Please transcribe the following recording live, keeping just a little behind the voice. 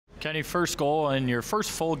Kenny, first goal in your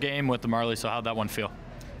first full game with the Marlies, so how'd that one feel?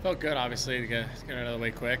 Felt good, obviously, to get it out of the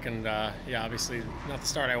way quick. And, yeah, obviously not the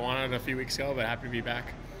start I wanted a few weeks ago, but happy to be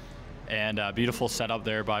back. And beautiful setup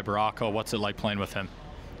there by Baracco. What's it like playing with him?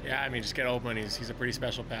 Yeah, I mean, just get open. He's a pretty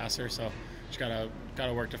special passer, so just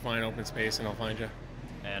gotta work to find open space, and he'll find you.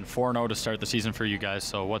 And 4-0 to start the season for you guys,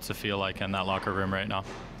 so what's it feel like in that locker room right now?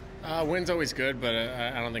 Win's always good, but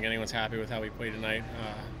I don't think anyone's happy with how we played tonight.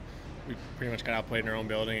 We pretty much got outplayed in our own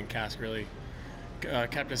building, and Cask really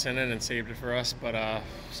kept us in it and saved it for us. But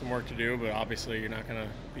some work to do, but obviously you're not going to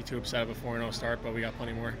be too upset of a 4-0 start, but we got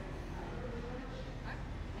plenty more.